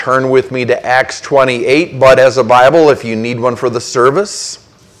Turn with me to Acts 28, but as a Bible, if you need one for the service.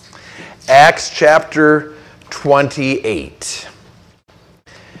 Acts chapter 28.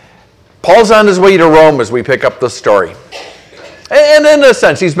 Paul's on his way to Rome as we pick up the story. And in a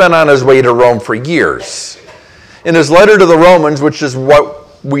sense, he's been on his way to Rome for years. In his letter to the Romans, which is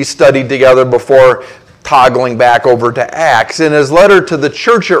what we studied together before toggling back over to Acts, in his letter to the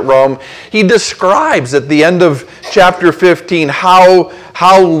church at Rome, he describes at the end of chapter 15 how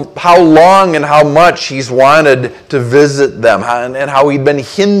long and how much he's wanted to visit them and how he'd been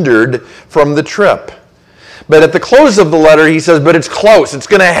hindered from the trip. But at the close of the letter, he says, but it's close, it's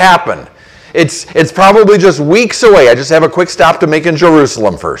going to happen. It's probably just weeks away. I just have a quick stop to make in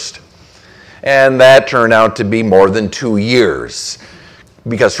Jerusalem first. And that turned out to be more than 2 years.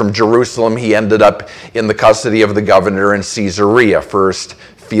 Because from Jerusalem, he ended up in the custody of the governor in Caesarea, first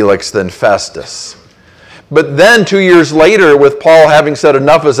Felix, then Festus. But then 2 years later, with Paul having said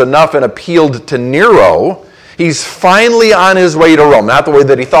enough is enough and appealed to Nero, he's finally on his way to Rome. Not the way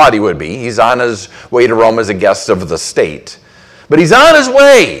that he thought he would be. He's on his way to Rome as a guest of the state. But he's on his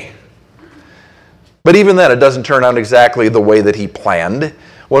way. But even then, it doesn't turn out exactly the way that he planned.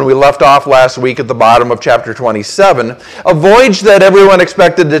 When we left off last week at the bottom of chapter 27, a voyage that everyone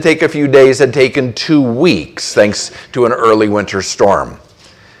expected to take a few days had taken 2 weeks, thanks to an early winter storm.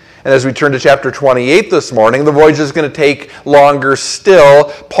 And as we turn to chapter 28 this morning, the voyage is going to take longer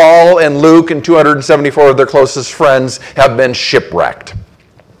still. Paul and Luke and 274 of their closest friends have been shipwrecked.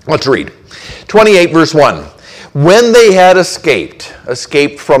 Let's read. 28 verse 1. When they had escaped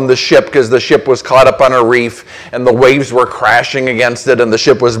from the ship because the ship was caught up on a reef and the waves were crashing against it and the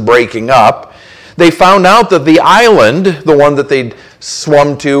ship was breaking up, they found out that the island, the one that they'd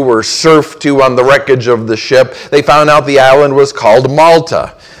swum to or surfed to on the wreckage of the ship, they found out the island was called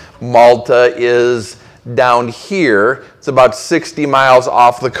Malta. Malta is down here. It's about 60 miles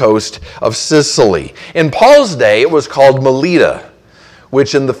off the coast of Sicily. In Paul's day, it was called Melita,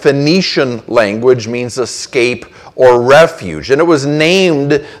 which in the Phoenician language means escape or refuge. And it was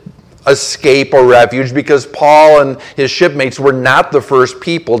named escape or refuge because Paul and his shipmates were not the first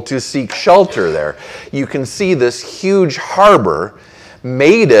people to seek shelter there. You can see this huge harbor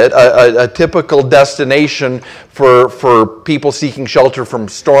made it a typical destination for people seeking shelter from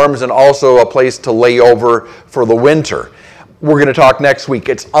storms and also a place to lay over for the winter. We're going to talk next week.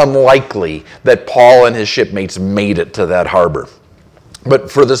 It's unlikely that Paul and his shipmates made it to that harbor.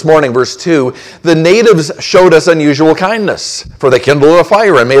 But for this morning, verse 2, the natives showed us unusual kindness, for they kindled a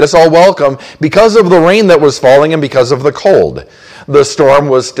fire and made us all welcome because of the rain that was falling and because of the cold. The storm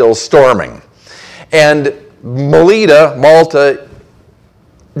was still storming. And Melita, Malta,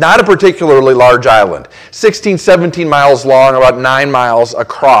 not a particularly large island, 16, 17 miles long, about 9 miles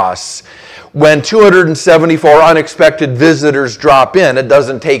across. When 274 unexpected visitors drop in, it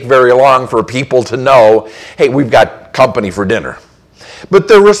doesn't take very long for people to know, hey, we've got company for dinner. But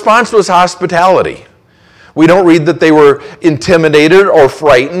their response was hospitality. We don't read that they were intimidated or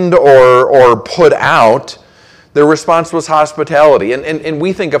frightened or put out. Their response was hospitality. And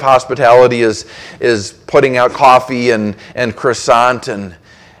we think of hospitality as putting out coffee and croissant and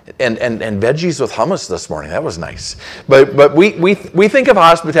veggies with hummus this morning. That was nice. But we think of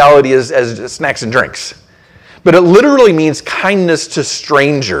hospitality as snacks and drinks. But it literally means kindness to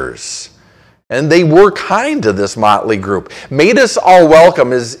strangers. And they were kind to this motley group. Made us all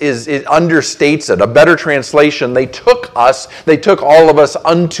welcome it understates it. A better translation, they took all of us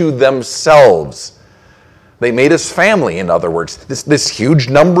unto themselves. They made us family, in other words. This huge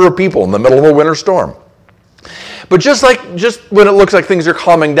number of people in the middle of a winter storm. But just when it looks like things are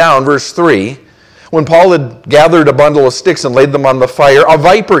calming down, verse 3, when Paul had gathered a bundle of sticks and laid them on the fire, a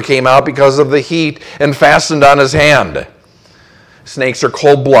viper came out because of the heat and fastened on his hand. Snakes are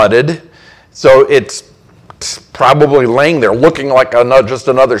cold-blooded. So it's probably laying there looking like just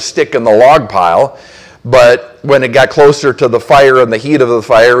another stick in the log pile. But when it got closer to the fire and the heat of the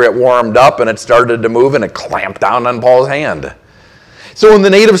fire, it warmed up and it started to move and it clamped down on Paul's hand. So when the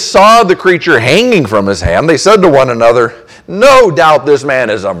natives saw the creature hanging from his hand, they said to one another, no doubt this man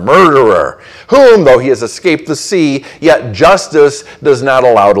is a murderer, whom, though he has escaped the sea, yet justice does not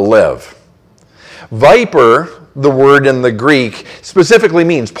allow to live. Viper, the word in the Greek, specifically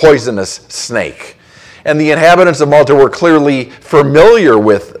means poisonous snake. And the inhabitants of Malta were clearly familiar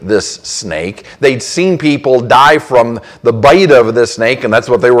with this snake. They'd seen people die from the bite of this snake, and that's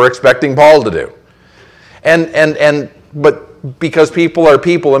what they were expecting Paul to do. But because people are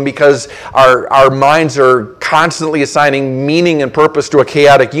people and because our minds are constantly assigning meaning and purpose to a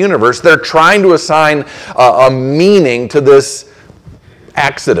chaotic universe, they're trying to assign a meaning to this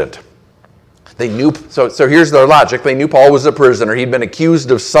accident. They knew, so here's their logic. They knew Paul was a prisoner. He'd been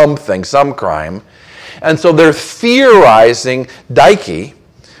accused of something, some crime. And so they're theorizing Dike.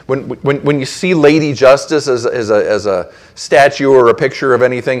 When you see Lady Justice as a statue or a picture of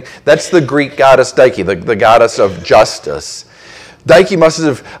anything, that's the Greek goddess Dike, the goddess of justice. Dike must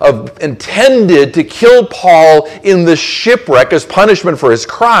have intended to kill Paul in the shipwreck as punishment for his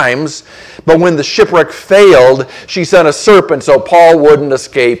crimes, but when the shipwreck failed, she sent a serpent so Paul wouldn't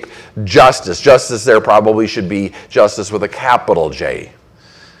escape justice. Justice there probably should be justice with a capital J.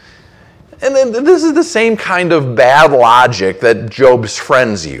 And then this is the same kind of bad logic that Job's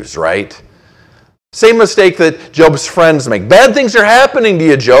friends use, right? Same mistake that Job's friends make. Bad things are happening to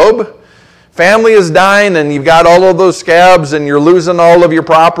you, Job. Family is dying and you've got all of those scabs and you're losing all of your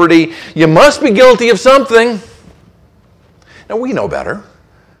property. You must be guilty of something. Now we know better.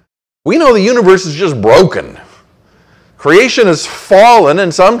 We know the universe is just broken. Creation has fallen,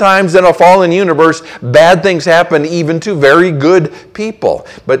 and sometimes in a fallen universe, bad things happen even to very good people.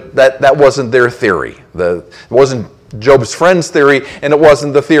 But that wasn't their theory. It wasn't Job's friend's theory, and it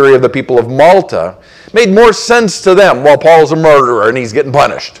wasn't the theory of the people of Malta. It made more sense to them, well, Paul's a murderer and he's getting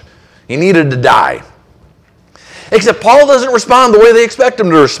punished. He needed to die. Except Paul doesn't respond the way they expect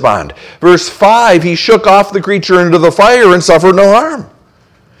him to respond. Verse 5, he shook off the creature into the fire and suffered no harm.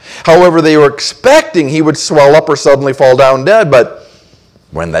 However, they were expecting he would swell up or suddenly fall down dead, but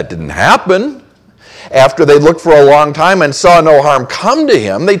when that didn't happen, after they looked for a long time and saw no harm come to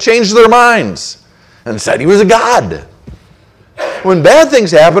him, they changed their minds and said he was a god. When bad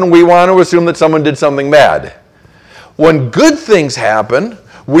things happen, we want to assume that someone did something bad. When good things happen,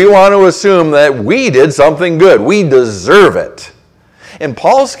 we want to assume that we did something good. We deserve it. In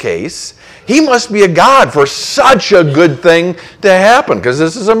Paul's case, he must be a god for such a good thing to happen, because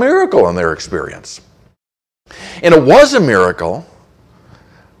this is a miracle in their experience. And it was a miracle,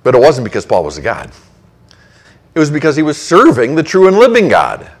 but it wasn't because Paul was a god. It was because he was serving the true and living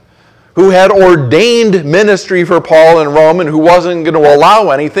God, who had ordained ministry for Paul in Rome and who wasn't going to allow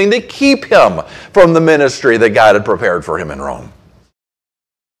anything to keep him from the ministry that God had prepared for him in Rome.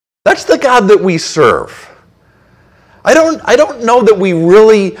 That's the God that we serve. I don't know that we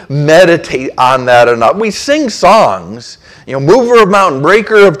really meditate on that enough. We sing songs, mover of mountain,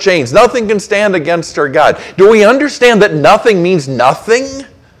 breaker of chains, nothing can stand against our God. Do we understand that nothing means nothing?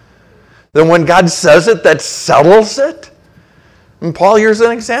 Then when God says it, that settles it? And Paul, here's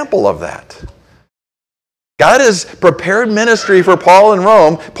an example of that. God has prepared ministry for Paul in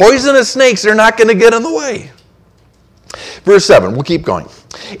Rome. Poisonous snakes are not going to get in the way. Verse 7, we'll keep going.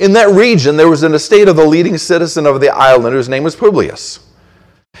 In that region, there was an estate of the leading citizen of the island, whose name was Publius.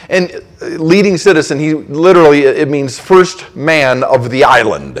 And leading citizen, it means first man of the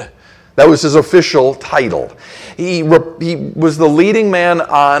island. That was his official title. He was the leading man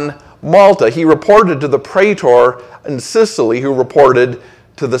on Malta. He reported to the praetor in Sicily, who reported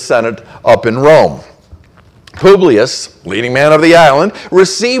to the Senate up in Rome. Publius, leading man of the island,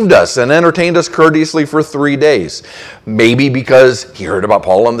 received us and entertained us courteously for 3 days. Maybe because he heard about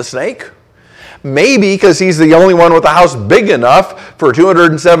Paul and the snake. Maybe because he's the only one with a house big enough for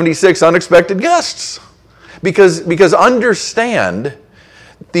 276 unexpected guests. Because understand,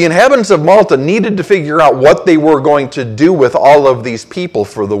 the inhabitants of Malta needed to figure out what they were going to do with all of these people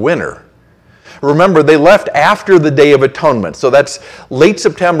for the winter. Remember, they left after the Day of Atonement. So that's late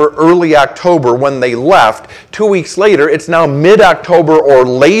September, early October when they left. 2 weeks later, it's now mid-October or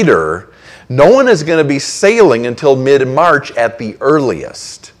later. No one is going to be sailing until mid-March at the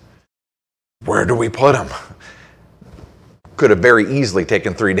earliest. Where do we put them? Could have very easily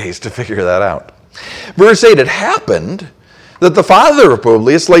taken 3 days to figure that out. Verse 8, it happened that the father of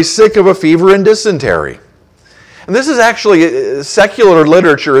Publius lay sick of a fever and dysentery. And this is actually, secular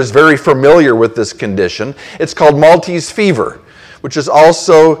literature is very familiar with this condition. It's called Maltese fever, which is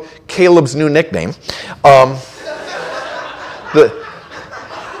also Caleb's new nickname.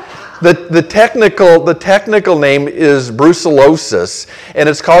 The technical name is brucellosis, and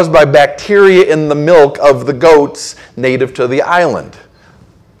it's caused by bacteria in the milk of the goats native to the island.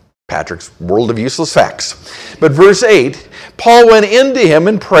 Patrick's World of Useless Facts. But verse 8, Paul went into him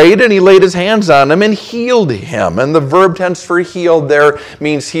and prayed, and he laid his hands on him and healed him. And the verb tense for healed there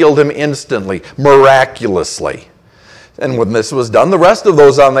means healed him instantly, miraculously. And when this was done, the rest of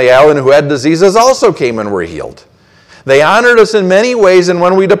those on the island who had diseases also came and were healed. They honored us in many ways, and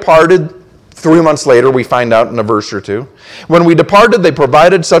when we departed, 3 months later, we find out in a verse or two, when we departed, they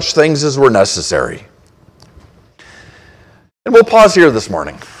provided such things as were necessary. And we'll pause here this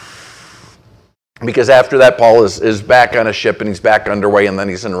morning. Because after that, Paul is back on a ship and he's back underway, and then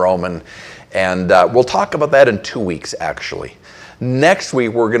he's in Rome. And we'll talk about that in 2 weeks, actually. Next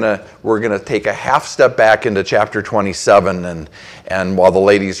week, we're gonna take a half step back into chapter 27, and while the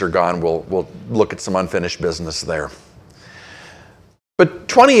ladies are gone, we'll look at some unfinished business there. But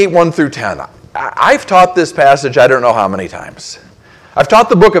 28, 1 through 10, I've taught this passage I don't know how many times. I've taught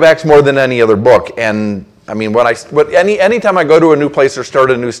the book of Acts more than any other book, and I mean, anytime I go to a new place or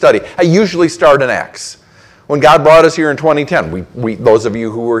start a new study, I usually start in Acts. When God brought us here in 2010, those of you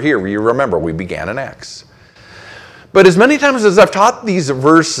who were here, you remember, we began in Acts. But as many times as I've taught these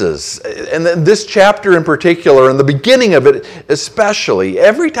verses, and this chapter in particular, and the beginning of it especially,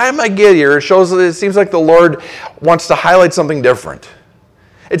 every time I get here, it seems like the Lord wants to highlight something different.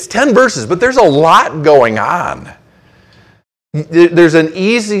 It's 10 verses, but there's a lot going on. There's an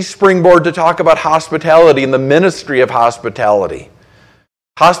easy springboard to talk about hospitality and the ministry of hospitality.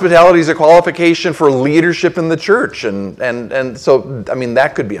 Hospitality is a qualification for leadership in the church, and so, I mean,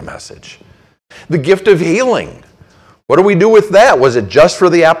 that could be a message. The gift of healing. What do we do with that? Was it just for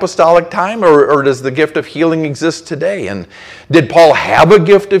the apostolic time, or does the gift of healing exist today? And did Paul have a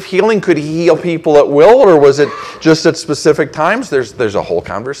gift of healing? Could he heal people at will, or was it just at specific times? There's a whole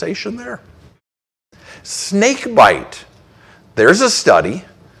conversation there. Snake bite. There's a study.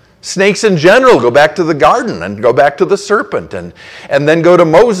 Snakes in general, go back to the garden and go back to the serpent, and then go to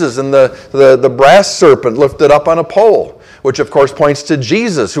Moses and the brass serpent lifted up on a pole, which of course points to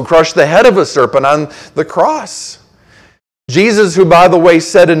Jesus, who crushed the head of a serpent on the cross. Jesus, who, by the way,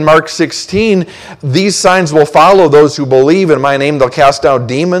 said in Mark 16, "These signs will follow those who believe. In my name they'll cast out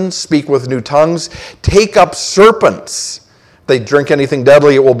demons, speak with new tongues, take up serpents. If they drink anything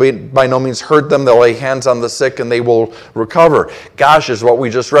deadly, it will by no means hurt them. They'll lay hands on the sick and they will recover." Gosh, is what we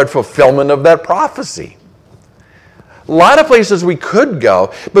just read fulfillment of that prophecy. A lot of places we could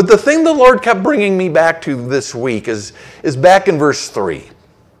go, but the thing the Lord kept bringing me back to this week is back in verse 3.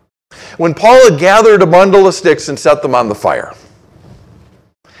 When Paul had gathered a bundle of sticks and set them on the fire.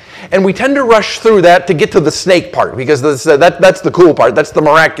 And we tend to rush through that to get to the snake part, because that's the cool part, that's the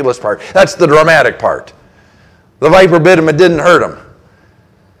miraculous part, that's the dramatic part. The viper bit him, it didn't hurt him.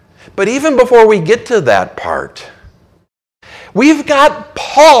 But even before we get to that part, we've got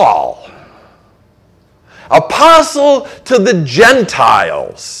Paul, apostle to the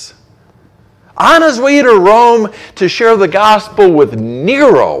Gentiles, on his way to Rome to share the gospel with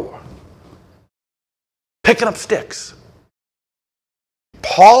Nero, picking up sticks.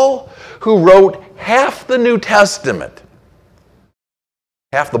 Paul, who wrote half the New Testament,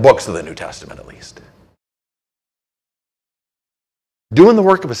 half the books of the New Testament at least, doing the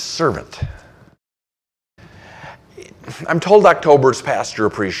work of a servant. I'm told October's Pastor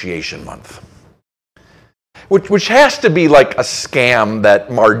Appreciation Month, which has to be like a scam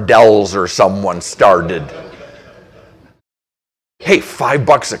that Mardel's or someone started. Hey,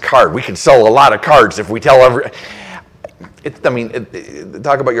 $5 a card. We can sell a lot of cards if we tell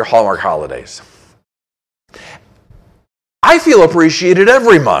talk about your Hallmark holidays. I feel appreciated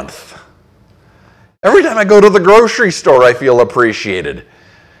every month. Every time I go to the grocery store, I feel appreciated.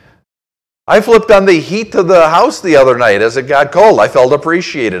 I flipped on the heat to the house the other night as it got cold. I felt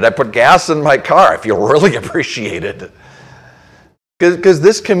appreciated. I put gas in my car. I feel really appreciated. Because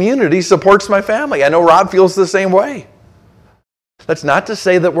this community supports my family. I know Rob feels the same way. That's not to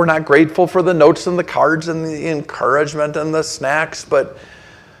say that we're not grateful for the notes and the cards and the encouragement and the snacks, but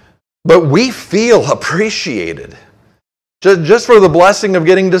we feel appreciated just for the blessing of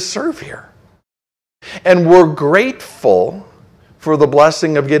getting to serve here. And we're grateful for the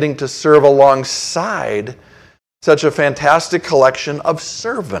blessing of getting to serve alongside such a fantastic collection of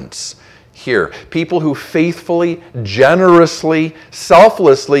servants here. People who faithfully, generously,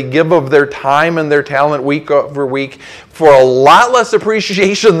 selflessly give of their time and their talent week over week for a lot less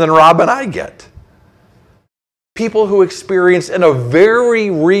appreciation than Rob and I get. People who experience in a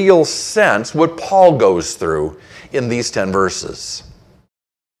very real sense what Paul goes through in these 10 verses.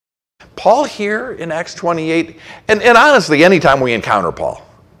 Paul here in Acts 28, and honestly, anytime we encounter Paul,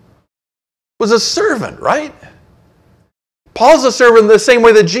 was a servant, right? Paul's a servant the same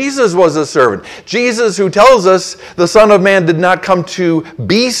way that Jesus was a servant. Jesus, who tells us the Son of Man did not come to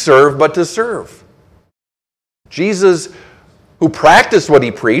be served, but to serve. Jesus, who practiced what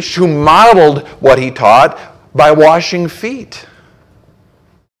he preached, who modeled what he taught by washing feet.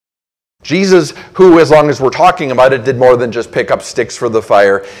 Jesus, who, as long as we're talking about it, did more than just pick up sticks for the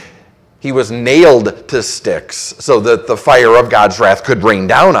fire. He was nailed to sticks so that the fire of God's wrath could rain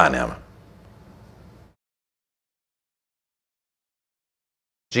down on him.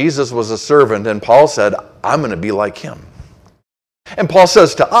 Jesus was a servant, and Paul said, I'm going to be like him. And Paul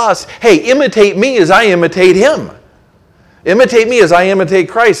says to us, hey, imitate me as I imitate him. Imitate me as I imitate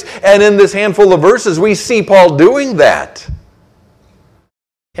Christ. And in this handful of verses, we see Paul doing that.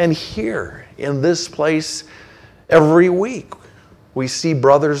 And here, in this place, every week, we see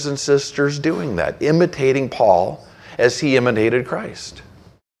brothers and sisters doing that, imitating Paul as he imitated Christ.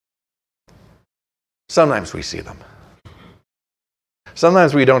 Sometimes we see them.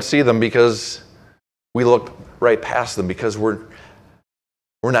 Sometimes we don't see them because we look right past them because we're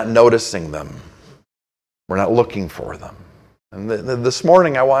not noticing them. We're not looking for them. And this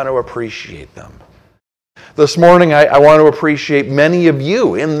morning, I want to appreciate them. This morning, I want to appreciate many of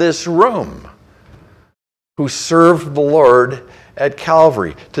you in this room who served the Lord at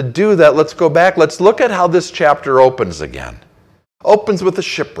Calvary. To do that, let's go back. Let's look at how this chapter opens again. Opens with a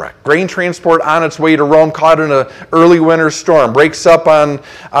shipwreck. Grain transport on its way to Rome, caught in an early winter storm, breaks up on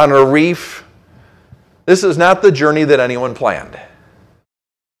a reef. This is not the journey that anyone planned.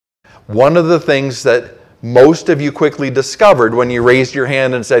 One of the things that most of you quickly discovered when you raised your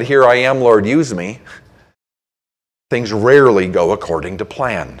hand and said, "Here I am, Lord, use me," things rarely go according to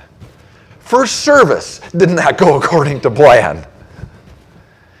plan. First service did not go according to plan.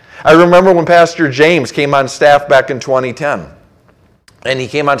 I remember when Pastor James came on staff back in 2010. And he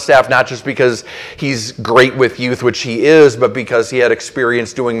came on staff not just because he's great with youth, which he is, but because he had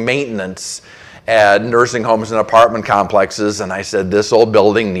experience doing maintenance at nursing homes and apartment complexes. And I said, this old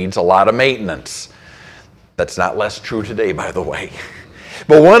building needs a lot of maintenance. That's not less true today, by the way.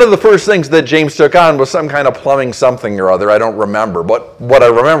 But one of the first things that James took on was some kind of plumbing something or other. I don't remember. But what I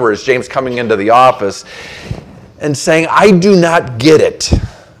remember is James coming into the office and saying, "I do not get it.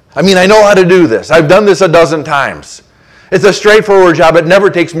 I mean, I know how to do this. I've done this a dozen times. It's a straightforward job. It never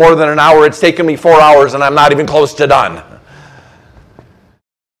takes more than an hour. It's taken me 4 hours and I'm not even close to done."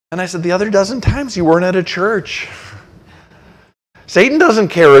 And I said, the other dozen times you weren't at a church. Satan doesn't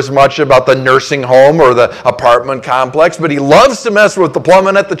care as much about the nursing home or the apartment complex, but he loves to mess with the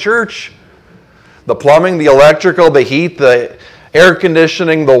plumbing at the church. The plumbing, the electrical, the heat, the air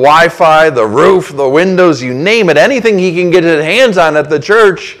conditioning, the Wi-Fi, the roof, the windows, you name it. Anything he can get his hands on at the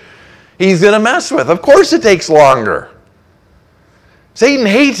church, he's going to mess with. Of course it takes longer. Satan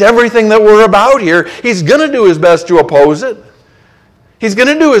hates everything that we're about here. He's going to do his best to oppose it. He's going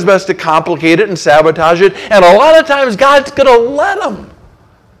to do his best to complicate it and sabotage it. And a lot of times God's going to let him.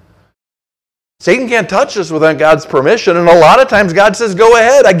 Satan can't touch us without God's permission. And a lot of times God says, go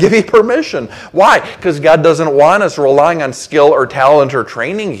ahead, I give you permission. Why? Because God doesn't want us relying on skill or talent or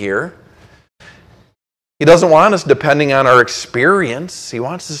training here. He doesn't want us depending on our experience. He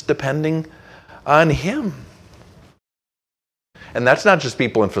wants us depending on Him. And that's not just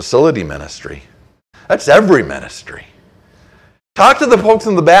people in facility ministry. That's every ministry. Talk to the folks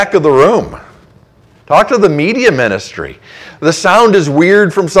in the back of the room. Talk to the media ministry. The sound is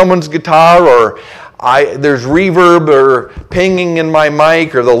weird from someone's guitar, or there's reverb or pinging in my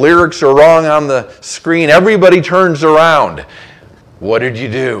mic, or the lyrics are wrong on the screen. Everybody turns around. What did you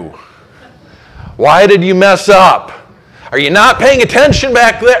do? Why did you mess up? Are you not paying attention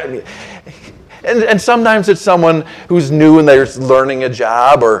back there? And sometimes it's someone who's new and they're learning a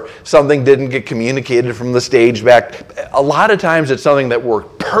job, or something didn't get communicated from the stage back. A lot of times it's something that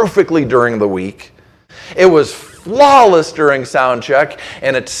worked perfectly during the week. It was flawless during sound check,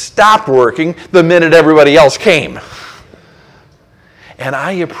 and it stopped working the minute everybody else came. And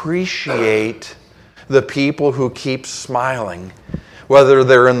I appreciate the people who keep smiling, whether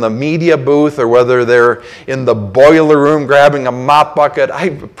they're in the media booth or whether they're in the boiler room grabbing a mop bucket. I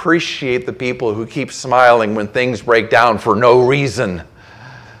appreciate the people who keep smiling when things break down for no reason.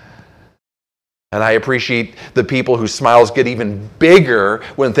 And I appreciate the people whose smiles get even bigger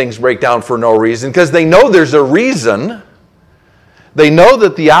when things break down for no reason, because they know there's a reason. They know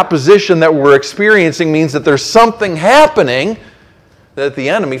that the opposition that we're experiencing means that there's something happening that the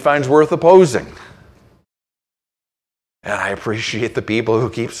enemy finds worth opposing. And I appreciate the people who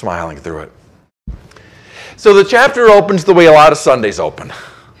keep smiling through it. So the chapter opens the way a lot of Sundays open,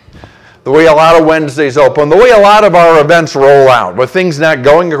 the way a lot of Wednesdays open, the way a lot of our events roll out, with things not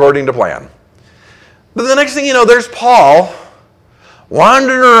going according to plan. But the next thing you know, there's Paul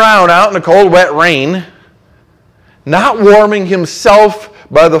wandering around out in the cold, wet rain, not warming himself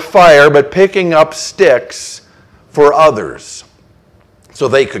by the fire, but picking up sticks for others so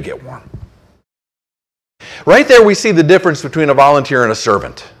they could get warm. Right there we see the difference between a volunteer and a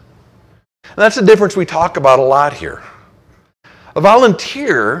servant. And that's the difference we talk about a lot here. A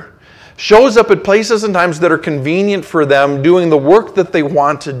volunteer shows up at places and times that are convenient for them, doing the work that they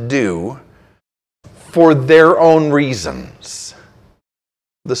want to do for their own reasons.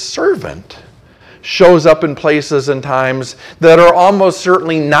 The servant shows up in places and times that are almost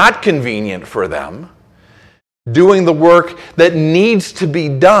certainly not convenient for them, doing the work that needs to be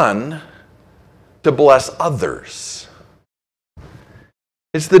done to bless others.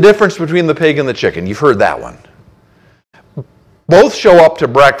 It's the difference between the pig and the chicken. You've heard that one. Both show up to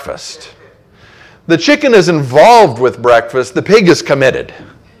breakfast. The chicken is involved with breakfast. The pig is committed.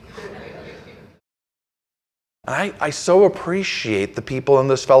 I so appreciate the people in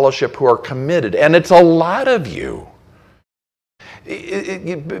this fellowship who are committed, and it's a lot of you.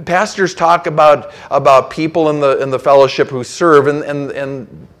 Pastors talk about people in the fellowship who serve,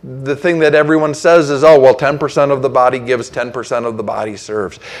 and the thing that everyone says is, 10% of the body gives, 10% of the body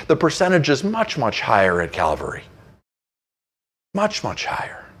serves. The percentage is much, much higher at Calvary. Much, much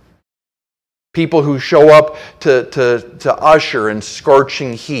higher. People who show up to usher in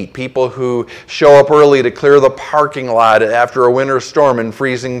scorching heat. People who show up early to clear the parking lot after a winter storm in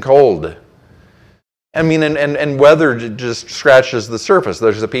freezing cold. I mean, and weather just scratches the surface.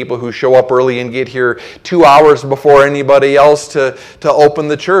 There's the people who show up early and get here 2 hours before anybody else to open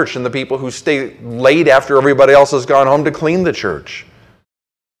the church, and the people who stay late after everybody else has gone home to clean the church.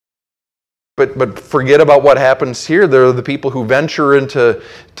 But forget about what happens here. There are the people who venture into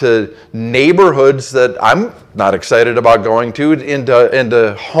neighborhoods that I'm not excited about going to,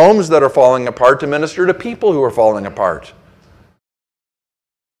 into homes that are falling apart to minister to people who are falling apart.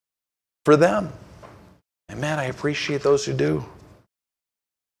 For them. And man, I appreciate those who do.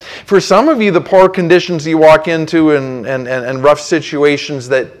 For some of you, the poor conditions you walk into and rough situations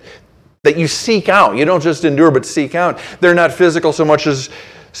that you seek out, you don't just endure but seek out, they're not physical so much as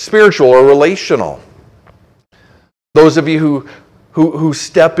spiritual or relational. Those of you who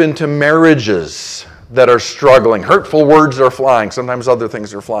step into marriages that are struggling, hurtful words are flying, sometimes other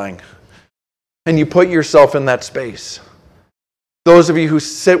things are flying, and you put yourself in that space. Those of you who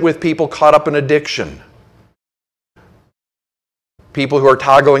sit with people caught up in addiction, people who are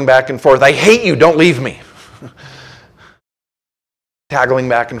toggling back and forth, I hate you, don't leave me. Toggling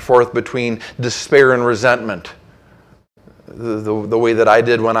back and forth between despair and resentment. The way that I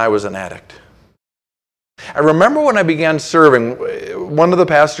did when I was an addict. I remember when I began serving, one of the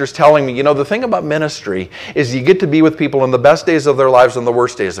pastors telling me, the thing about ministry is you get to be with people in the best days of their lives and the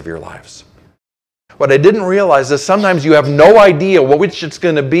worst days of your lives. What I didn't realize is sometimes you have no idea which it's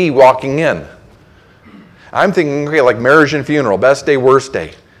going to be walking in. I'm thinking, okay, like marriage and funeral, best day, worst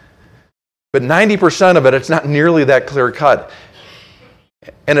day. But 90% of it's not nearly that clear cut.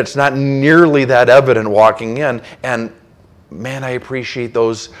 And it's not nearly that evident walking in. And man, I appreciate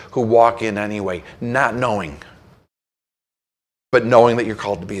those who walk in anyway, not knowing, but knowing that you're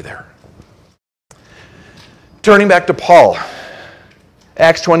called to be there. Turning back to Paul,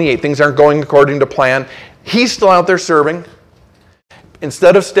 Acts 28, things aren't going according to plan. He's still out there serving.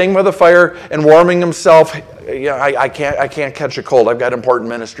 Instead of staying by the fire and warming himself, I can't catch a cold. I've got important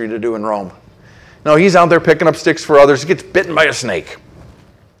ministry to do in Rome. No, he's out there picking up sticks for others. He gets bitten by a snake,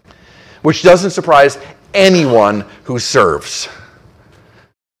 which doesn't surprise anyone who serves.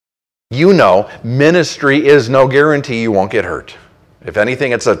 Ministry is no guarantee you won't get hurt. If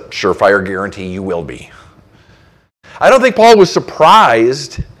anything, it's a surefire guarantee you will be. I don't think Paul was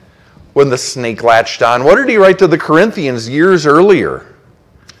surprised when the snake latched on. What did he write to the Corinthians years earlier?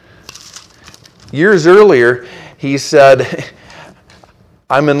 Years earlier, he said,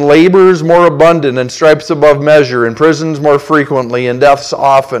 I'm in labors more abundant, and stripes above measure, in prisons more frequently, and deaths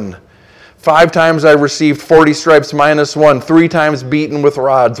often. 5 times I received 40 stripes minus 1, 3 times beaten with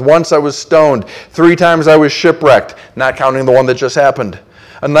rods. Once I was stoned, 3 times I was shipwrecked, not counting the one that just happened.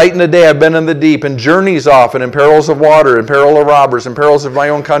 A night and a day I've been in the deep, in journeys often, in perils of water, in peril of robbers, in perils of my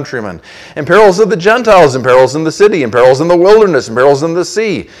own countrymen, in perils of the Gentiles, in perils in the city, in perils in the wilderness, in perils in the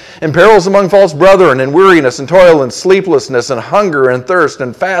sea, in perils among false brethren, in weariness and toil and sleeplessness, and hunger and thirst,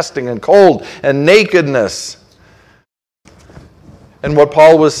 and fasting and cold and nakedness. And what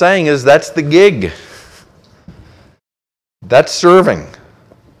Paul was saying is that's the gig. That's serving.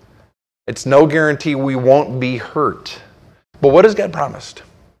 It's no guarantee we won't be hurt. But what has God promised?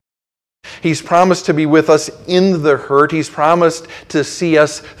 He's promised to be with us in the hurt. He's promised to see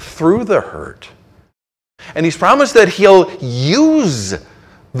us through the hurt. And He's promised that He'll use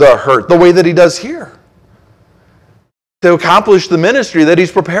the hurt the way that He does here to accomplish the ministry that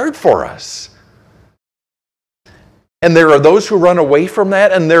He's prepared for us. And there are those who run away from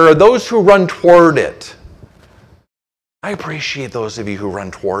that, and there are those who run toward it. I appreciate those of you who run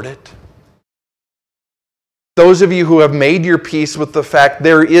toward it. Those of you who have made your peace with the fact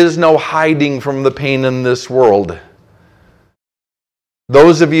there is no hiding from the pain in this world.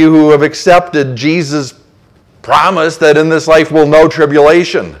 Those of you who have accepted Jesus' promise that in this life we'll know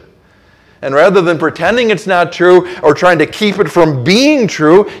tribulation. And rather than pretending it's not true or trying to keep it from being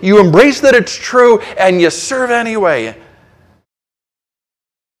true, you embrace that it's true and you serve anyway.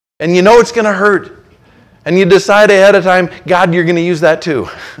 And you know it's going to hurt. And you decide ahead of time, God, you're going to use that too.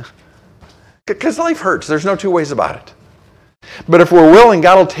 Because life hurts. There's no two ways about it. But if we're willing,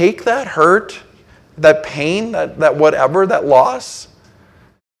 God will take that hurt, that pain, that whatever, that loss,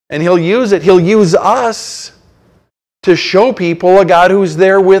 and He'll use it. He'll use us to show people a God who's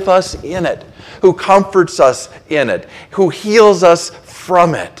there with us in it, who comforts us in it, who heals us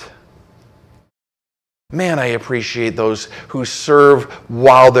from it. Man, I appreciate those who serve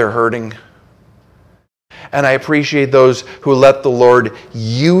while they're hurting. And I appreciate those who let the Lord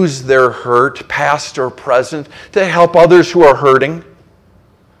use their hurt, past or present, to help others who are hurting.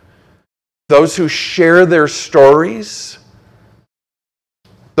 Those who share their stories.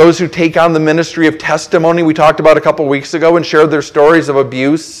 Those who take on the ministry of testimony we talked about a couple weeks ago and share their stories of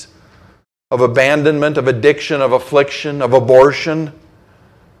abuse, of abandonment, of addiction, of affliction, of abortion.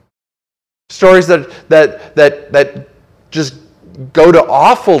 Stories that just go to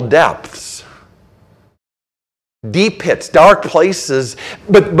awful depths. Deep pits, dark places,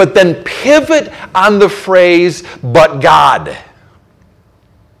 but then pivot on the phrase, but God.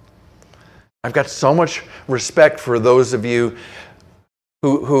 I've got so much respect for those of you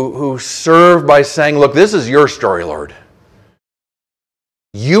who serve by saying, look, this is your story, Lord.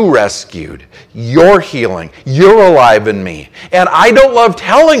 You rescued, you're healing, you're alive in me. And I don't love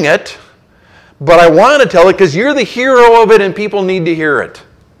telling it, but I want to tell it because you're the hero of it and people need to hear it.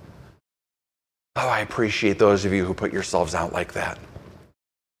 Oh, I appreciate those of you who put yourselves out like that.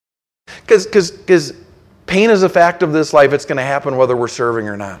 Because pain is a fact of this life. It's going to happen whether we're serving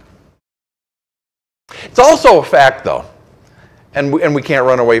or not. It's also a fact, though, and we can't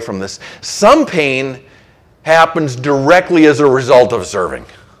run away from this. Some pain happens directly as a result of serving.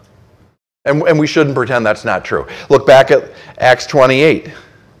 And we shouldn't pretend that's not true. Look back at Acts 28.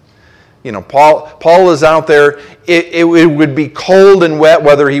 You know, Paul is out there. It would be cold and wet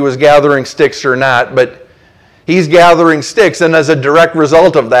whether he was gathering sticks or not, but he's gathering sticks, and as a direct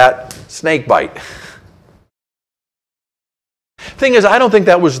result of that, snake bite. Thing is, I don't think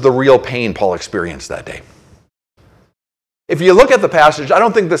that was the real pain Paul experienced that day. If you look at the passage, I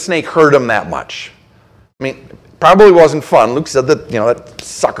don't think the snake hurt him that much. I mean, probably wasn't fun. Luke said that, that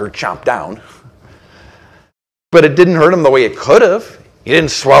sucker chomped down. But it didn't hurt him the way it could have. He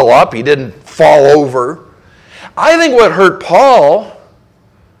didn't swell up. He didn't fall over. I think what hurt Paul,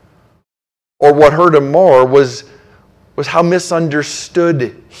 or what hurt him more, was how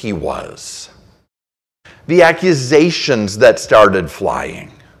misunderstood he was. The accusations that started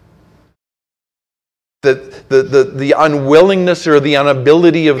flying. The unwillingness or the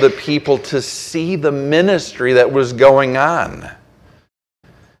inability of the people to see the ministry that was going on.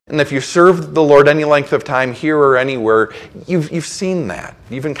 And if you served the Lord any length of time here or anywhere, you've seen that.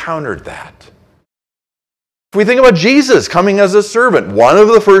 You've encountered that. If we think about Jesus coming as a servant, one of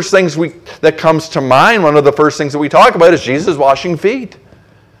the first things that comes to mind, one of the first things that we talk about is Jesus washing feet.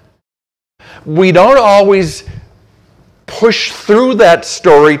 We don't always push through that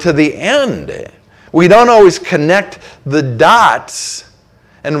story to the end. We don't always connect the dots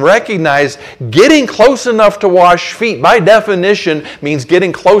and recognize getting close enough to wash feet, by definition, means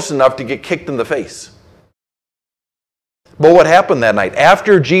getting close enough to get kicked in the face. But what happened that night?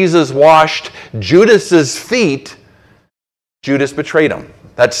 After Jesus washed Judas's feet, Judas betrayed him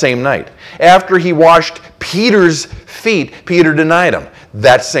that same night. After he washed Peter's feet, Peter denied him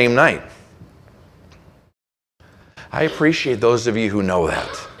that same night. I appreciate those of you who know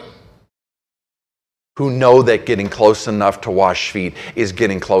that. Who know that getting close enough to wash feet is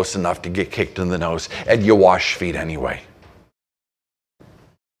getting close enough to get kicked in the nose, and you wash feet anyway.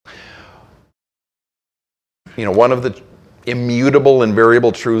 One of the immutable and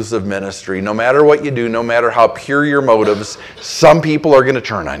variable truths of ministry, no matter what you do, no matter how pure your motives, some people are going to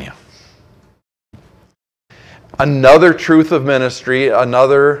turn on you. Another truth of ministry,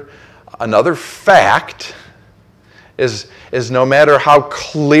 another fact is no matter how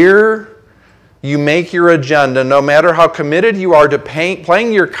clear you make your agenda, no matter how committed you are to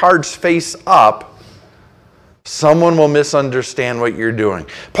playing your cards face up, someone will misunderstand what you're doing.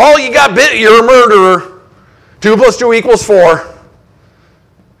 Paul, you got bit, you're a murderer. 2 + 2 = 4.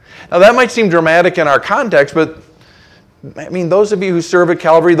 Now that might seem dramatic in our context, but those of you who serve at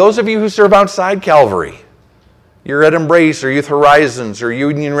Calvary, those of you who serve outside Calvary, you're at Embrace or Youth Horizons or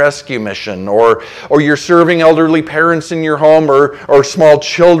Union Rescue Mission, or you're serving elderly parents in your home or small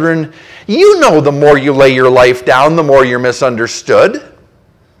children. You know the more you lay your life down, the more you're misunderstood.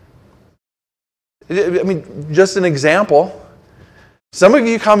 Just an example. Some of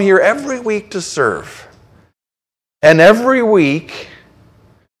you come here every week to serve. And every week,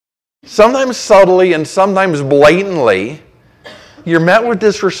 sometimes subtly and sometimes blatantly, you're met with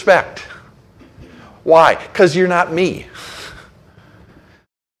disrespect. Why? Because you're not me.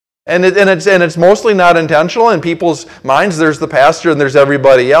 And it's mostly not intentional. In people's minds, there's the pastor and there's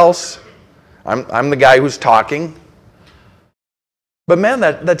everybody else. I'm the guy who's talking. But man,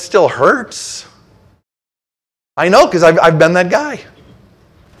 that still hurts. I know, because I've been that guy.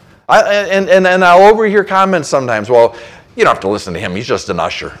 And I'll overhear comments sometimes. Well, you don't have to listen to him. He's just an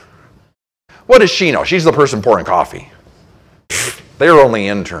usher. What does she know? She's the person pouring coffee. They're only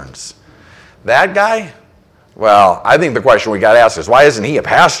interns. That guy? Well, I think the question we got to ask is, why isn't he a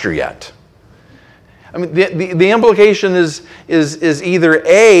pastor yet? I mean, the implication is either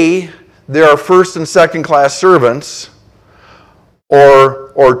A, there are first and second class servants,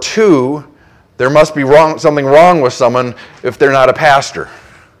 or two, there must be something wrong with someone if they're not a pastor.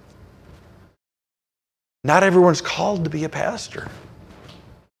 Not everyone's called to be a pastor.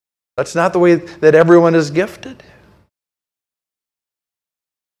 That's not the way that everyone is gifted.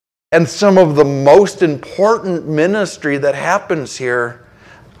 And some of the most important ministry that happens here,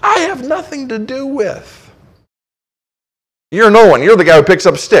 I have nothing to do with. You're no one. You're the guy who picks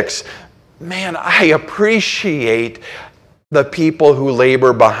up sticks. Man, I appreciate the people who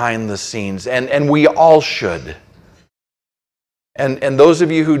labor behind the scenes, and we all should. And those of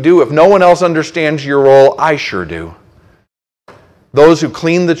you who do, if no one else understands your role, I sure do. Those who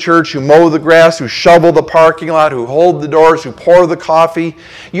clean the church, who mow the grass, who shovel the parking lot, who hold the doors, who pour the coffee,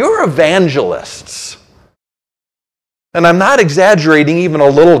 you're evangelists. And I'm not exaggerating even a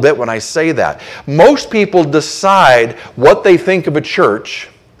little bit when I say that. Most people decide what they think of a church,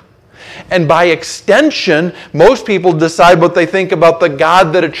 and by extension, most people decide what they think about the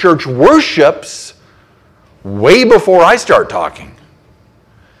God that a church worships way before I start talking.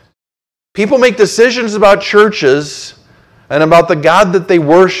 People make decisions about churches and about the God that they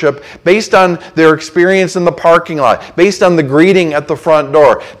worship based on their experience in the parking lot, based on the greeting at the front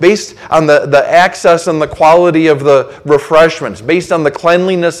door, based on the access and the quality of the refreshments, based on the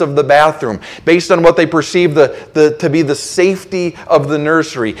cleanliness of the bathroom, based on what they perceive to be the safety of the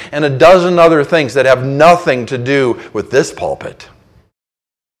nursery, and a dozen other things that have nothing to do with this pulpit.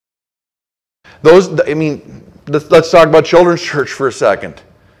 Let's talk about children's church for a second.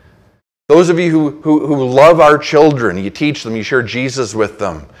 Those of you who love our children, you teach them, you share Jesus with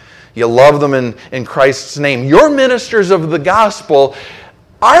them, you love them in Christ's name. You're ministers of the gospel,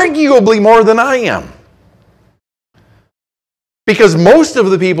 arguably more than I am. Because most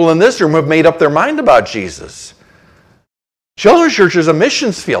of the people in this room have made up their mind about Jesus. Children's church is a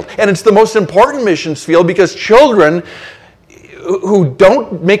missions field, and it's the most important missions field because children who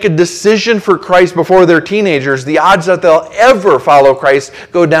don't make a decision for Christ before they're teenagers, the odds that they'll ever follow Christ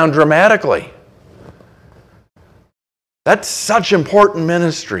go down dramatically. That's such important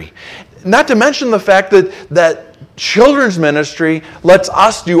ministry. Not to mention the fact that children's ministry lets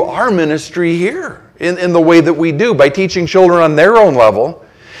us do our ministry here in the way that we do, by teaching children on their own level.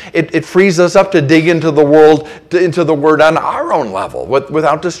 It frees us up to dig into the world, into the Word on our own level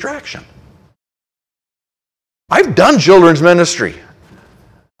without distraction. I've done children's ministry.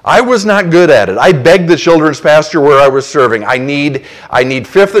 I was not good at it. I begged the children's pastor where I was serving, I need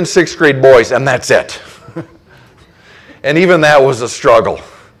 5th and 6th grade boys, and that's it. And even that was a struggle.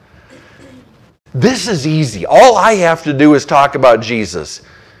 This is easy. All I have to do is talk about Jesus.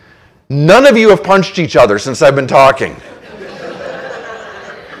 None of you have punched each other since I've been talking.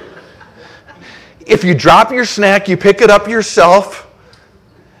 If you drop your snack, you pick it up yourself.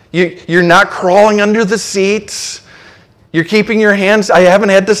 You're not crawling under the seats. You're keeping your hands. I haven't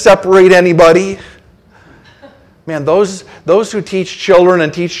had to separate anybody. Man, those who teach children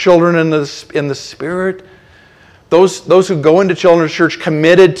and teach children in the Spirit, those who go into children's church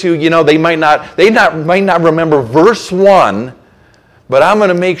committed to, they might not remember verse 1, but I'm going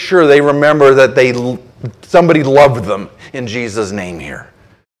to make sure they remember that somebody loved them in Jesus' name here.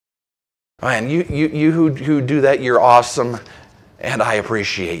 Man, you who do that, you're awesome. And I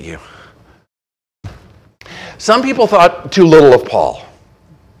appreciate you. Some people thought too little of Paul.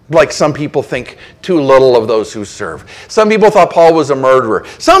 Like some people think too little of those who serve. Some people thought Paul was a murderer.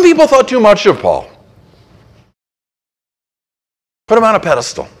 Some people thought too much of Paul. Put him on a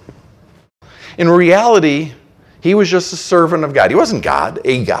pedestal. In reality, he was just a servant of God. He wasn't God,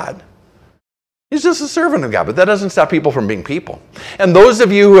 a God. He's just a servant of God, but that doesn't stop people from being people. And those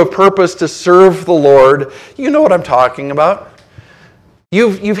of you who have purpose to serve the Lord, you know what I'm talking about.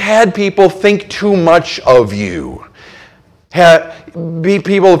 You've had people think too much of you.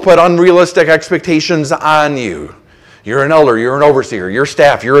 People put unrealistic expectations on you. You're an elder, you're an overseer, you're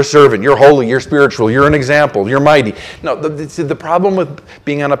staff, you're a servant, you're holy, you're spiritual, you're an example, you're mighty. No, the problem with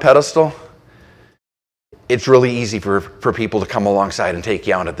being on a pedestal, it's really easy for people to come alongside and take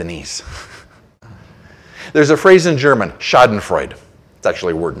you out at the knees. There's a phrase in German, Schadenfreude. It's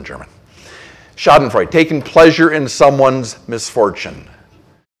actually a word in German. Schadenfreude, taking pleasure in someone's misfortune.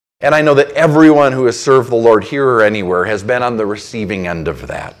 And I know that everyone who has served the Lord here or anywhere has been on the receiving end of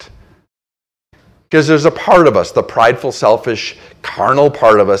that. Because there's a part of us, the prideful, selfish, carnal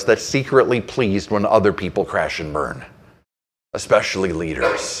part of us, that's secretly pleased when other people crash and burn, especially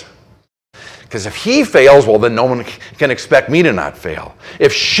leaders. Because if he fails, well, then no one can expect me to not fail.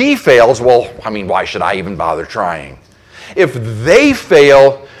 If she fails, well, why should I even bother trying? If they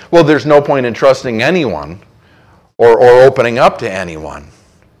fail, well, there's no point in trusting anyone or opening up to anyone.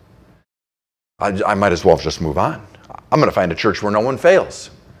 I might as well just move on. I'm going to find a church where no one fails.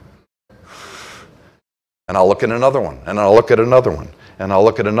 And I'll look at another one, and I'll look at another one, and I'll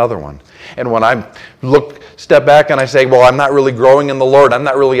look at another one. And when I step back and I say, well, I'm not really growing in the Lord, I'm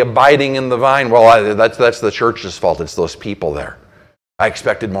not really abiding in the vine, well, that's the church's fault. It's those people there. I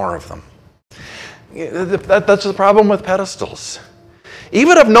expected more of them. That's the problem with pedestals.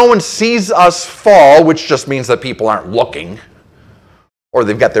 Even if no one sees us fall, which just means that people aren't looking, or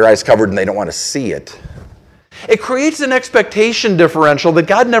they've got their eyes covered and they don't want to see it, it creates an expectation differential that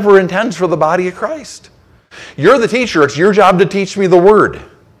God never intends for the body of Christ. You're the teacher. It's your job to teach me the Word.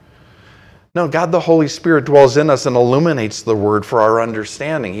 No, God the Holy Spirit dwells in us and illuminates the Word for our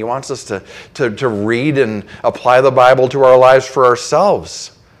understanding. He wants us to read and apply the Bible to our lives for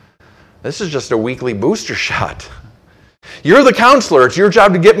ourselves. This is just a weekly booster shot. You're the counselor. It's your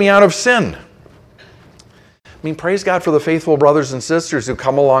job to get me out of sin. Praise God for the faithful brothers and sisters who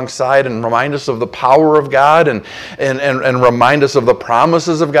come alongside and remind us of the power of God and remind us of the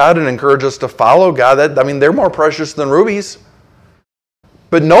promises of God and encourage us to follow God. They're more precious than rubies.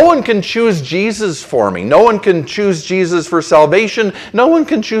 But no one can choose Jesus for me. No one can choose Jesus for salvation. No one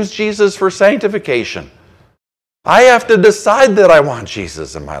can choose Jesus for sanctification. I have to decide that I want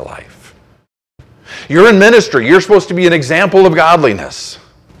Jesus in my life. You're in ministry. You're supposed to be an example of godliness.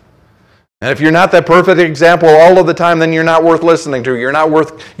 And if you're not that perfect example all of the time, then you're not worth listening to. You're not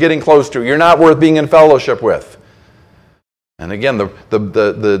worth getting close to. You're not worth being in fellowship with. And again,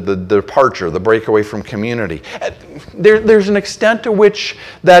 the departure, the breakaway from community. There's an extent to which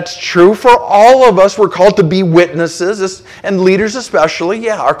that's true for all of us. We're called to be witnesses, and leaders especially,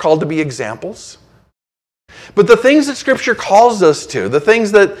 are called to be examples. But the things that Scripture calls us to, the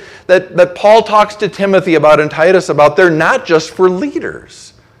things that Paul talks to Timothy about and Titus about, they're not just for leaders.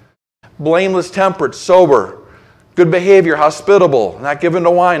 Blameless, temperate, sober, good behavior, hospitable, not given to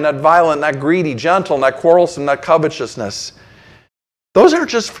wine, not violent, not greedy, gentle, not quarrelsome, not covetousness. Those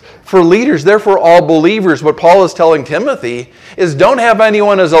aren't just for leaders, they're for all believers. What Paul is telling Timothy is don't have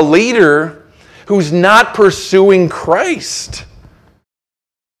anyone as a leader who's not pursuing Christ.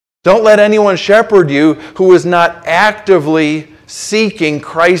 Don't let anyone shepherd you who is not actively seeking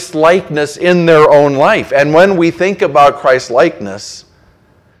Christ-likeness in their own life. And when we think about Christ-likeness,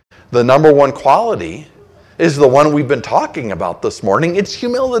 the number one quality is the one we've been talking about this morning. It's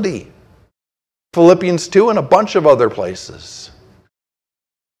humility. Philippians 2 and a bunch of other places.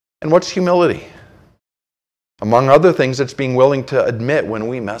 And what's humility? Among other things, it's being willing to admit when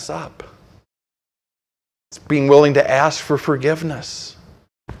we mess up. It's being willing to ask for forgiveness.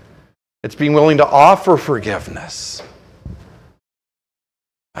 It's being willing to offer forgiveness.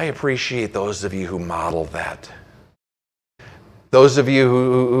 I appreciate those of you who model that. Those of you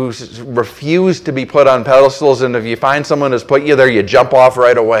who refuse to be put on pedestals, and if you find someone who's put you there, you jump off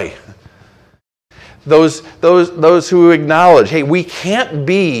right away. Those who acknowledge, hey, we can't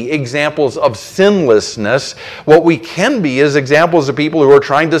be examples of sinlessness. What we can be is examples of people who are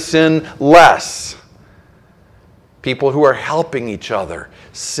trying to sin less. People who are helping each other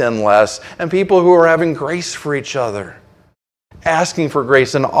sin less. And people who are having grace for each other. Asking for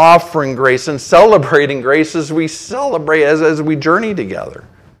grace and offering grace and celebrating grace as we celebrate, as we journey together.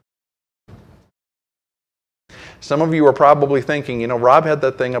 Some of you are probably thinking, Rob had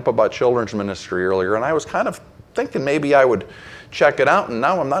that thing up about children's ministry earlier, and I was kind of thinking maybe I would check it out, and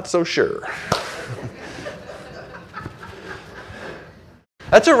now I'm not so sure.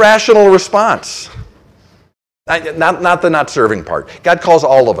 That's a rational response. Not the not serving part. God calls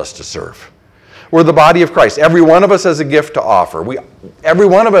all of us to serve. We're the body of Christ. Every one of us has a gift to offer. Every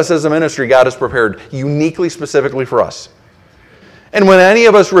one of us has a ministry God has prepared uniquely, specifically for us. And when any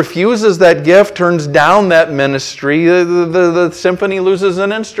of us refuses that gift, turns down that ministry, the symphony loses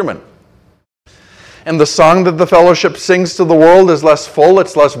an instrument. And the song that the fellowship sings to the world is less full,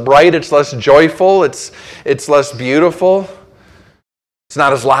 it's less bright, it's less joyful, it's less beautiful. It's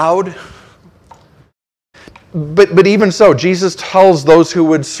not as loud. But even so, Jesus tells those who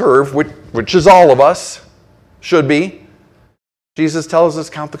would serve, which is all of us, should be, Jesus tells us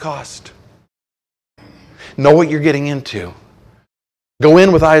count the cost. Know what you're getting into. Go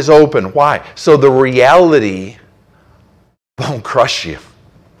in with eyes open. Why? So the reality won't crush you.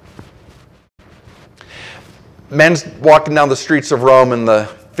 Men's walking down the streets of Rome in the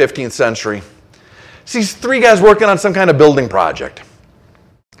 15th century. Sees three guys working on some kind of building project.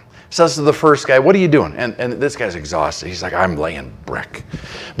 Says to the first guy, what are you doing? And this guy's exhausted. He's like, I'm laying brick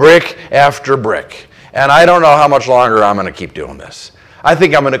after brick. And I don't know how much longer I'm going to keep doing this. I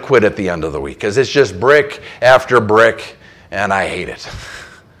think I'm going to quit at the end of the week because it's just brick after brick, and I hate it.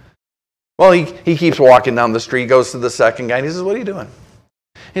 Well, he keeps walking down the street, goes to the second guy, and he says, what are you doing?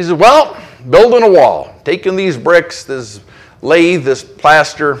 He says, well, building a wall, taking these bricks, this lathe, this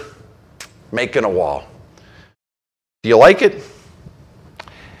plaster, making a wall. Do you like it?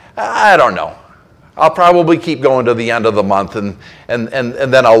 I don't know. I'll probably keep going to the end of the month and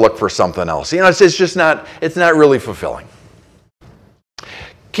then I'll look for something else. It's just not, it's not really fulfilling.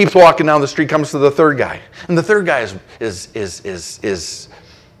 Keeps walking down the street, comes to the third guy. And the third guy is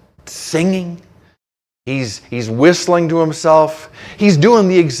singing. He's whistling to himself. He's doing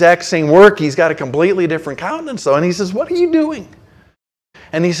the exact same work. He's got a completely different countenance though. And he says, what are you doing?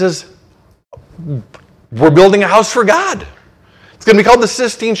 And he says, we're building a house for God. It's going to be called the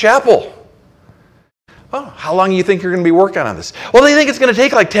Sistine Chapel. Oh, how long do you think you're going to be working on this? Well, they think it's going to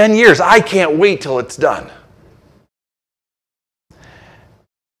take like 10 years. I can't wait till it's done.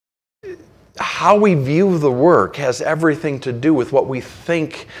 How we view the work has everything to do with what we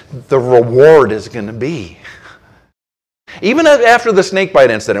think the reward is going to be. Even after the snakebite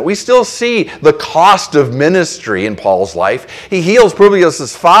incident, we still see the cost of ministry in Paul's life. He heals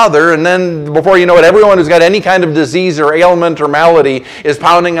Publius' father, and then before you know it, everyone who's got any kind of disease or ailment or malady is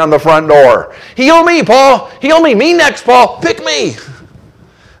pounding on the front door. Heal me, Paul! Heal me! Me next, Paul! Pick me! And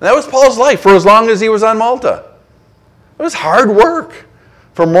that was Paul's life for as long as he was on Malta. It was hard work.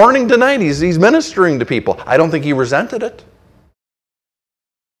 From morning to night, he's ministering to people. I don't think he resented it.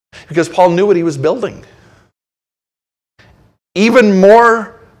 Because Paul knew what he was building. Even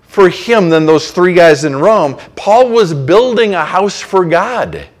more for him than those three guys in Rome, Paul was building a house for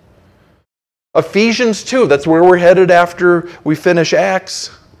God. Ephesians 2, that's where we're headed after we finish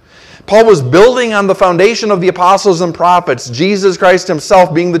Acts. Paul was building on the foundation of the apostles and prophets, Jesus Christ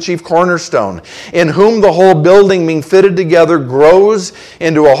himself being the chief cornerstone, in whom the whole building being fitted together grows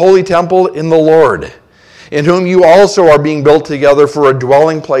into a holy temple in the Lord, in whom you also are being built together for a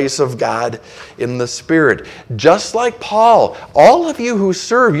dwelling place of God in the Spirit. Just like Paul, all of you who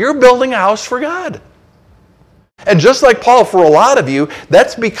serve, you're building a house for God. And just like Paul, for a lot of you,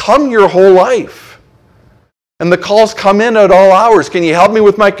 that's become your whole life. And the calls come in at all hours. Can you help me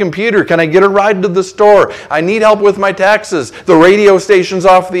with my computer? Can I get a ride to the store? I need help with my taxes. The radio station's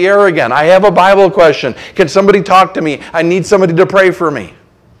off the air again. I have a Bible question. Can somebody talk to me? I need somebody to pray for me.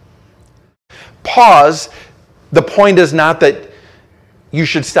 Pause. The point is not that you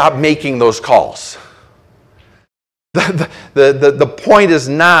should stop making those calls. The point is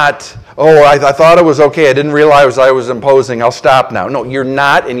not, I thought it was okay. I didn't realize I was imposing. I'll stop now. No, you're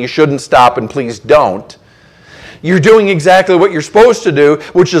not, and you shouldn't stop, and please don't. You're doing exactly what you're supposed to do,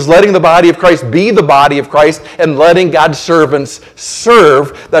 which is letting the body of Christ be the body of Christ and letting God's servants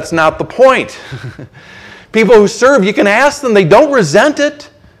serve. That's not the point. People who serve, you can ask them. They don't resent it.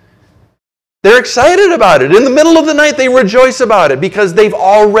 They're excited about it. In the middle of the night, they rejoice about it because they've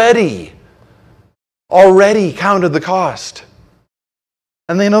already counted the cost.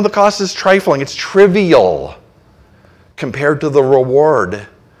 And they know the cost is trifling. It's trivial compared to the reward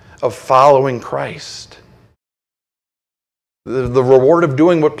of following Christ. The reward of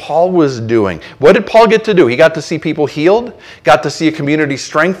doing what Paul was doing. What did Paul get to do? He got to see people healed, got to see a community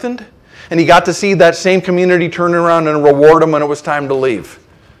strengthened, and he got to see that same community turn around and reward him when it was time to leave.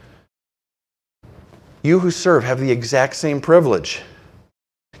 You who serve have the exact same privilege.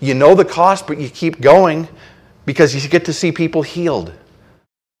 You know the cost, but you keep going because you get to see people healed.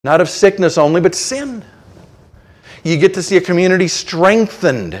 Not of sickness only, but sin. You get to see a community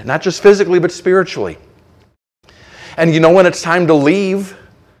strengthened, not just physically, but spiritually. And you know when it's time to leave,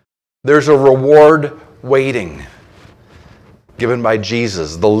 there's a reward waiting, given by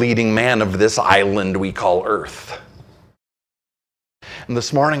Jesus, the leading man of this island we call Earth. And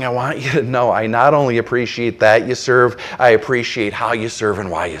this morning I want you to know I not only appreciate that you serve, I appreciate how you serve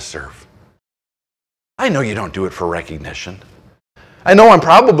and why you serve. I know you don't do it for recognition. I know I'm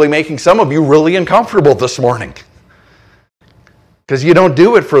probably making some of you really uncomfortable this morning. Because you don't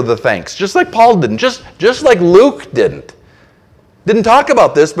do it for the thanks. Just like Paul didn't. Just like Luke didn't. Didn't talk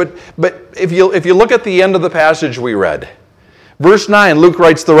about this, but if you look at the end of the passage we read, verse 9, Luke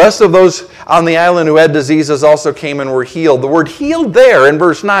writes, the rest of those on the island who had diseases also came and were healed. The word healed there in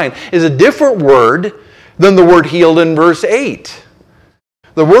verse 9 is a different word than the word healed in verse 8.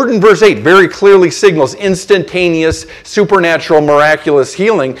 The word in verse 8 very clearly signals instantaneous, supernatural, miraculous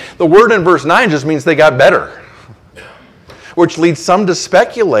healing. The word in verse 9 just means they got better, which leads some to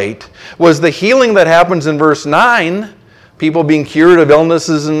speculate, was the healing that happens in verse 9, people being cured of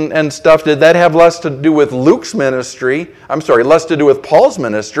illnesses and stuff, did that have less to do with less to do with Paul's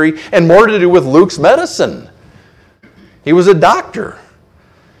ministry and more to do with Luke's medicine? He was a doctor.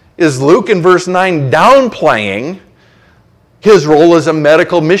 Is Luke in verse 9 downplaying his role as a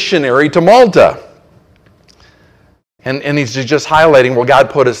medical missionary to Malta? And he's just highlighting, well, God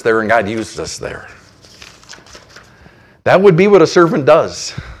put us there and God used us there. That would be what a servant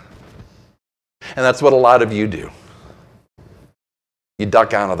does. And that's what a lot of you do. You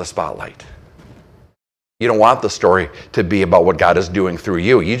duck out of the spotlight. You don't want the story to be about what God is doing through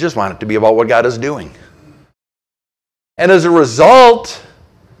you. You just want it to be about what God is doing. And as a result,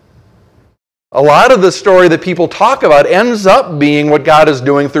 a lot of the story that people talk about ends up being what God is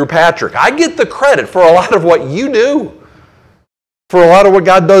doing through Patrick. I get the credit for a lot of what you do, for a lot of what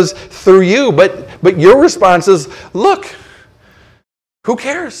God does through you, but your response is, look, who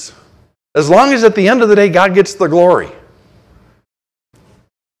cares? As long as at the end of the day, God gets the glory.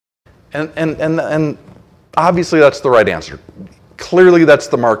 And obviously that's the right answer. Clearly that's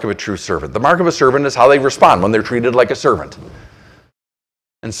the mark of a true servant. The mark of a servant is how they respond when they're treated like a servant.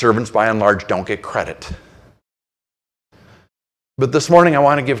 And servants, by and large, don't get credit. But this morning, I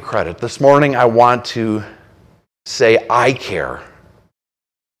want to give credit. This morning, I want to say, I care.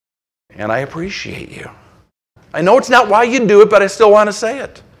 And I appreciate you. I know it's not why you do it, but I still want to say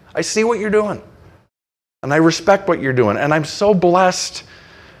it. I see what you're doing. And I respect what you're doing. And I'm so blessed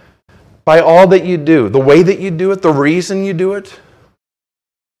by all that you do, the way that you do it, the reason you do it.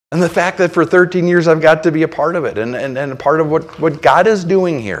 And the fact that for 13 years I've got to be a part of it and a part of what God is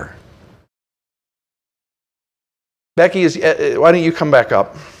doing here. Becky, why don't you come back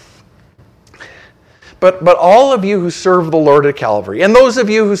up? But all of you who serve the Lord at Calvary, and those of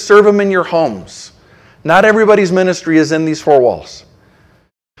you who serve Him in your homes, not everybody's ministry is in these four walls.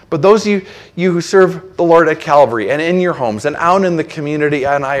 But those of you who serve the Lord at Calvary and in your homes and out in the community,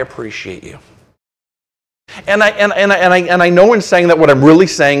 and I appreciate you. And I know in saying that what I'm really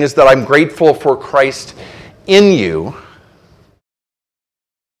saying is that I'm grateful for Christ in you.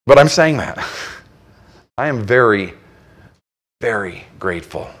 But I'm saying that. I am very, very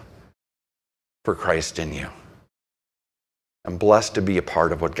grateful for Christ in you. I'm blessed to be a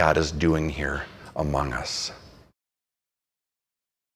part of what God is doing here among us.